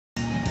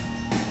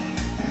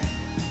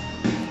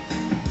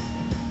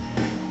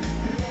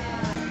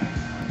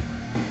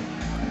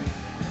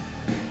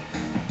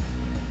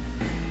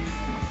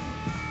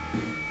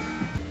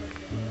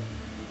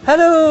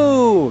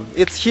Hello,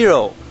 it's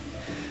Hiro.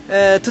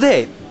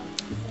 Today,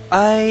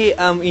 I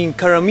am in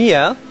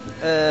Karamea,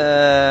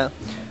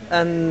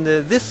 and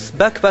this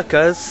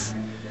backpackers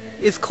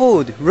is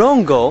called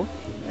Rongo.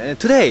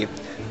 Today,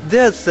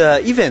 there's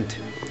an event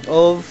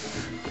of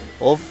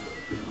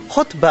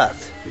hot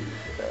bath.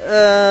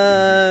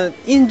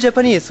 In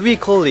Japanese, we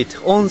call it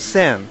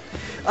onsen.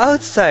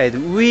 Outside,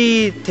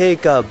 we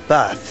take a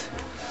bath.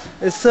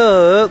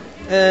 So,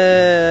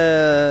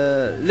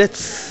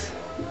 let's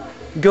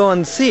go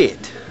and see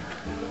it.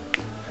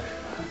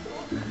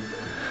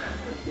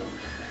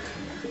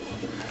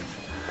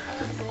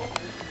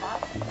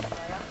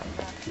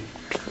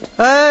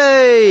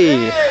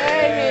 Hey!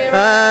 Hey!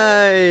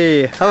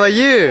 Hi! How are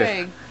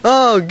you?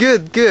 Oh,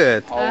 good,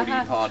 good.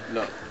 Hot,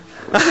 look.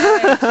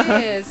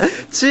 Cheers!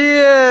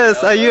 Cheers!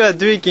 Are you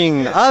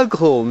drinking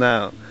alcohol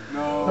now?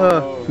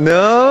 No.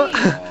 No?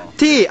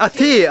 Tea!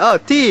 Tea! Oh,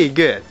 tea,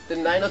 good. The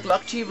 9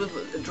 o'clock tea with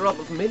a drop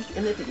of milk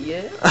in it,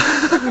 yeah?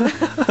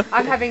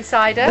 I'm having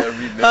cider.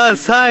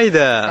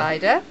 Cider!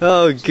 Cider.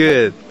 Oh,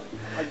 good.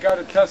 I got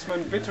a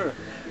Tasman bitter.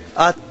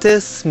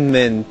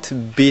 Attachment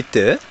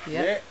bitter?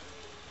 Yeah.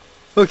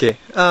 Okay,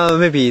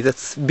 maybe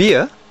that's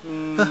beer?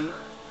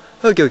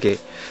 Okay, okay.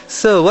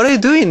 So, what are you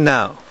doing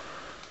now?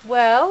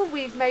 Well,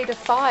 we've made a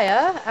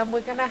fire and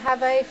we're going to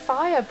have a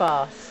fire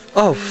bath.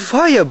 Oh,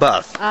 fire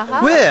bath!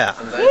 Where?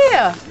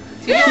 Here!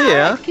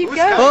 Here? Keep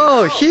going.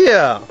 Oh,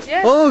 here!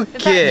 Yeah.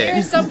 Okay. Here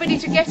is somebody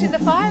to get in the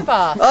fire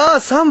bath. Oh,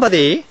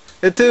 somebody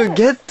to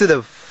get to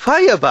the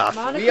fire bath.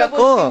 We are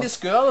cooking this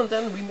girl and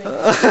then we make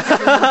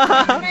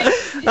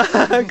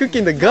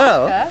Cooking the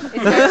girl? Is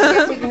going to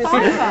get in the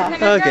fire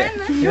bath. Okay.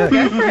 Go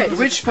for it.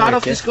 Which part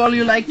of this girl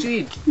you like to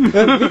eat? Which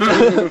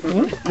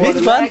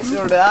one?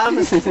 Or the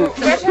arms?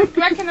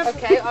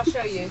 Okay, I'll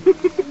show you.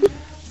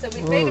 So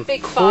we've made a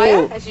big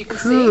fire, as you can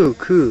see.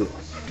 Cool.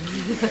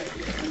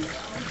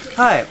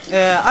 Hi,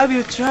 I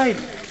will try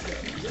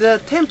the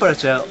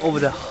temperature of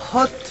the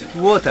hot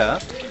water.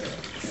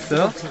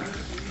 So.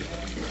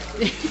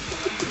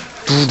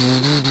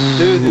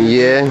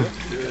 Yeah.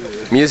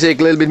 Music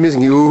a little bit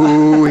missing.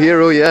 Ooh,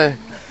 Hero, yeah.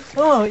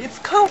 Oh, it's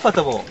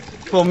comfortable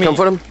for me.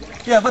 Comfortable?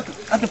 Yeah, but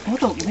at the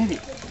bottom, maybe.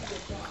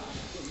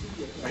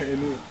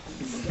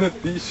 It's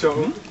not the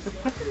show.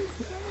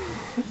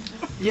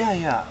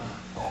 Yeah.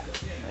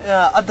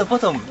 At the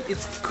bottom,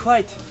 it's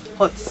quite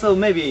hot, so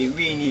maybe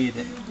we need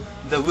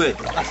the wood.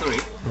 Sorry.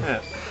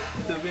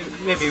 So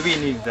maybe we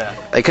need the.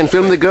 I can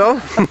film the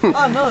girl?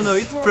 Oh no,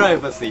 it's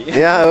privacy.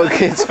 Yeah,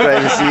 okay, it's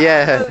privacy,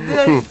 yeah.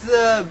 There is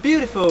a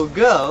beautiful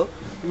girl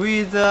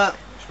with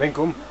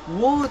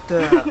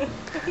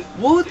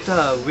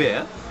water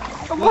wear.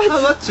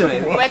 What's your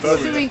name?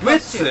 Wetsuit. Swimming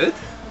costume?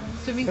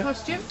 Swimming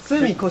costume?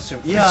 Swimming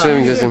costume. Yeah.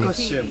 Swimming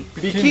costume.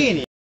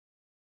 Bikini.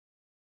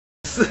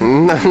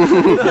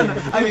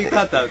 I mean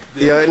cut out.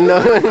 Yeah,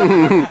 no.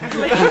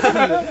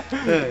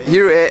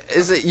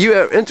 You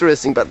are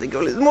interesting, but the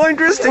girl is more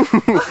interesting.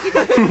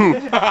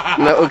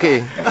 No,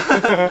 okay.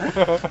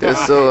 There's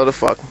still a lot of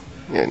fuck.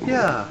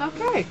 Yeah.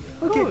 Okay,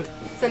 cool.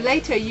 So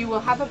later you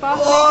will have a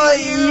bath. Oh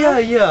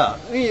yeah.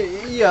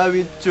 I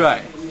will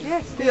try.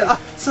 Yes. Yeah.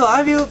 So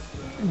I will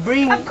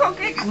bring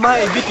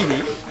my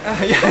bikini.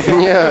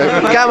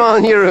 Yeah, come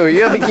on, Hero,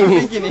 you're a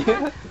bikini. Bikini.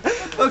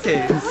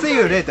 Okay. See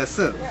you later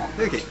soon.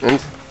 Okay.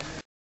 And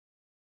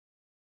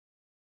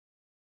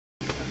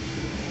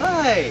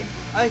Hi.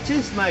 I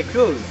changed my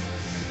clothes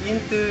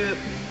into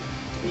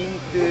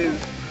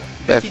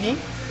bikini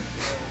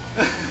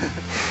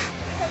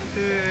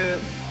to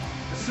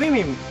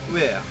swimming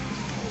wear.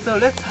 So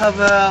let's have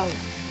a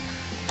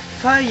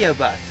fire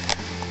bath.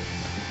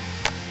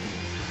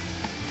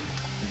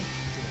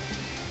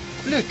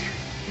 Look.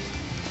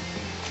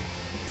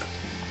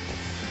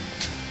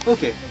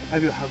 Okay, I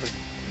will have a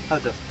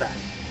bath.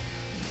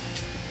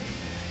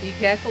 Be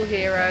careful,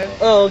 Hero.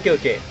 Oh,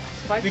 okay.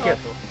 It's quite Be hot.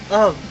 careful.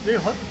 Oh, very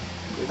hot?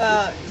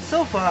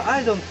 So far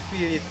I don't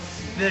feel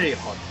it's very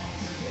hot.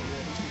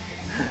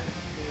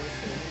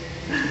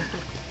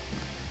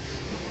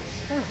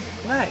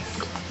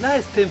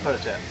 Nice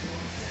temperature.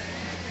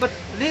 But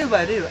little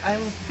by little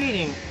I'm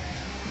feeling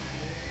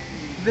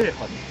very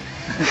hot.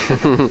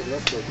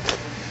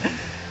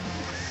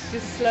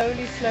 Just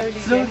slowly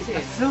get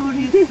in.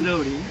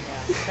 Slowly.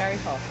 Very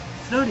hot.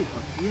 Slowly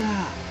hot,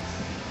 yeah.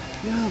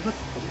 Yeah, but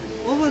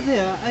over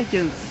there I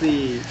can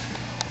see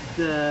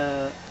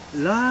the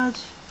large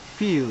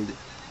field.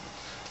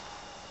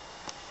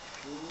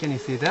 Can you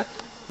see that?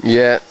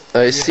 yeah,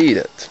 I see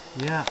that.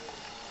 Yeah.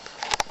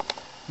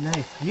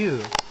 Nice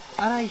view.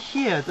 And I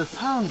hear the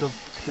sound of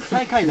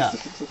cicada.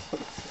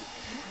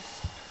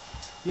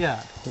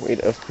 Yeah.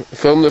 Wait,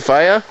 film the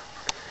fire.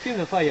 Film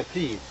the fire,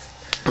 please.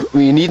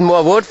 We need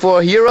more wood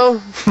for Hero.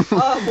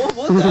 More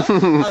water?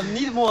 I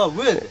need more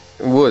wood.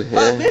 Wood,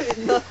 yeah.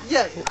 Maybe not.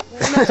 Yeah. No,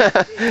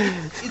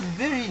 it's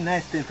very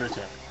nice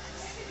temperature.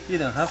 You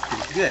don't have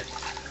to. Good.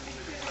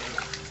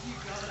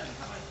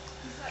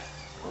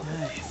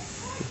 Nice.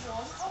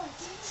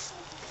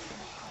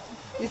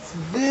 It's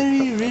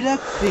very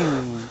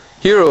relaxing.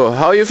 Hero,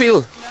 how you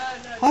feel?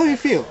 How you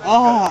feel?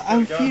 Ah,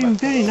 I'm feeling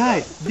very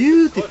nice,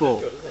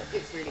 beautiful,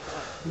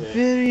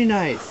 very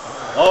nice.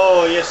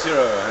 Oh, yes,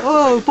 sir.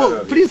 Oh,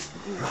 please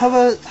have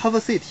a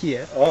seat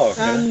here. Oh,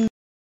 okay.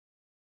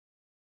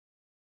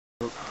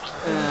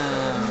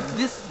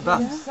 This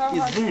bath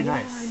is very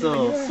nice.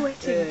 So,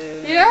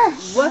 Yeah.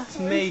 what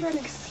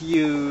makes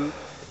you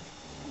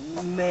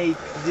make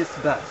this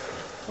bath?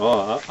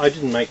 Oh, I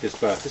didn't make this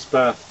bath. This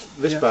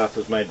bath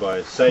was made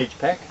by Sage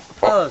Pack.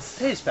 Oh,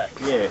 sage pack.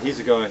 Yeah, he's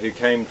a guy who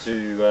came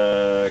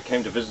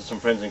to visit some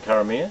friends in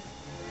Karamea.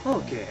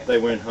 Okay. They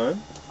weren't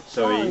home,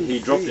 so he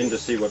dropped in to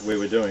see what we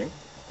were doing,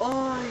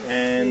 Oh,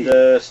 and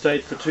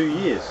stayed for 2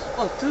 years.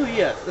 oh, 2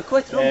 years.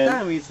 Quite a long And-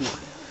 time, isn't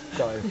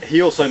it?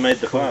 He also made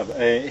the farm.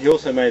 He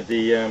also made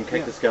the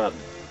cactus garden.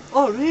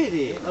 Oh,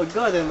 really? A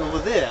garden over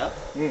there?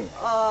 Mm.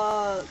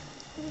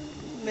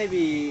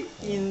 Maybe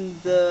in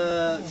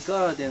the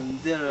garden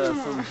there are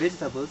some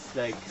vegetables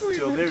like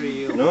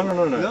strawberry. Or...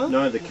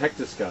 No, the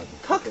cactus garden.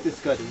 Cactus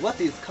garden.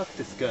 What is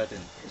cactus garden?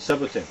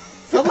 Saboten.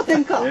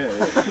 Saboten ka? Yeah,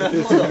 yeah. な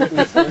るほど。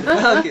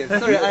Okay,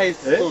 sorry, I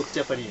spoke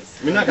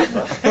Japanese. 見なかっ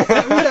た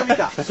見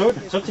た。そっ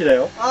ちだ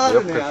よ。あ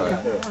るね。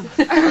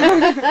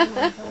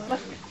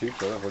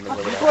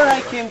Before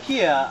I came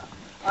here,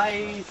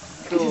 I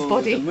saw His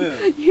body. the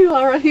moon. You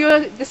are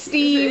the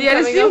steam.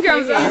 Yeah, the steam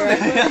coming comes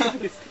off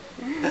out. you.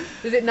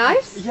 Is it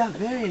nice? Yeah,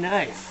 very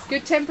nice.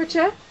 Good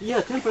temperature?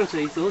 Yeah, temperature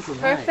is also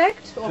nice.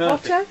 Perfect? Or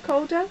Perfect. hotter?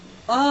 Colder?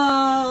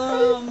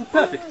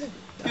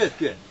 Perfect.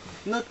 Good.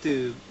 Not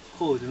too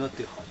cold, not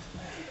too hot.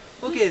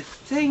 Okay,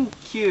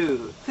 thank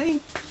you.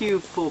 Thank you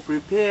for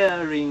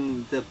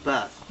preparing the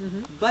bath.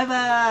 Bye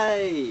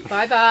bye.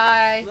 Bye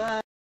bye.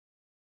 Bye.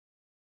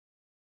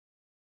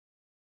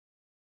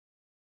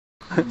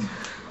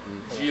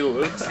 She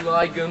looks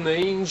like an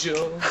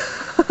angel.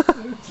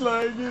 It's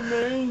like an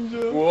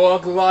angel.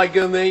 Walk like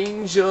an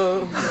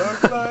angel.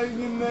 Walk like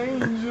an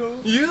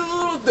angel.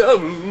 You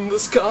devil in the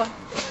sky.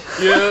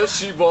 Yeah,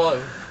 she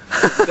boy.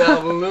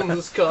 Devil in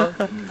the sky.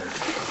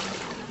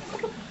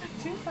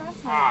 Too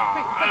fast now.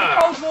 Quick, put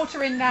the cold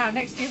water in now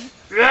next to you.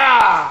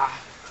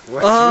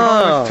 What's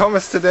wrong with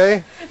Thomas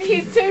today?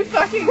 He's too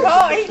fucking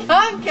hot. He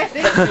can't get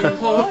into the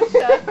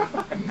water.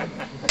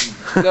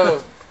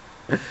 No,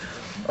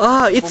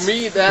 It's for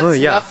me that's oh,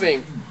 yeah.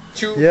 nothing.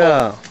 Too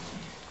Yeah.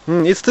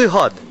 It's too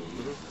hot.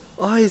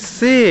 Oh, I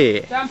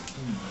see.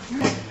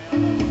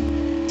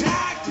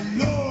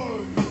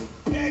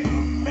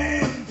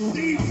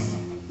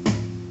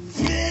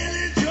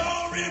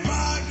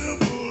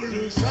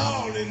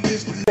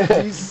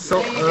 Please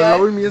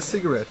lower me a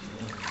cigarette.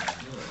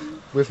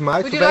 With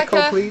my Would you tobacco,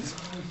 like a- please.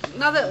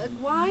 Another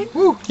wine?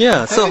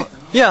 Yeah. So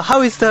yeah,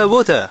 how is the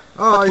water?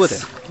 Oh, Hot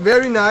it's water.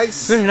 very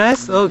nice. Very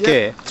nice.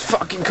 Okay. It's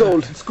fucking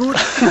cold. It's good.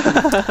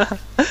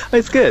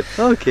 It's good.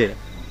 Okay.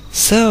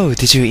 So,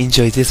 did you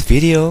enjoy this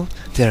video?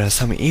 There are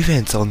some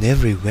events on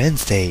every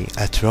Wednesday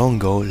at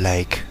Rongo,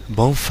 like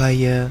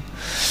bonfire,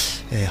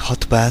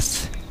 hot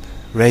bath,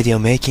 radio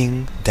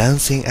making,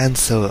 dancing, and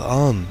so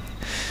on.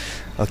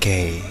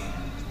 Okay.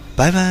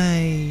 Bye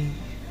bye.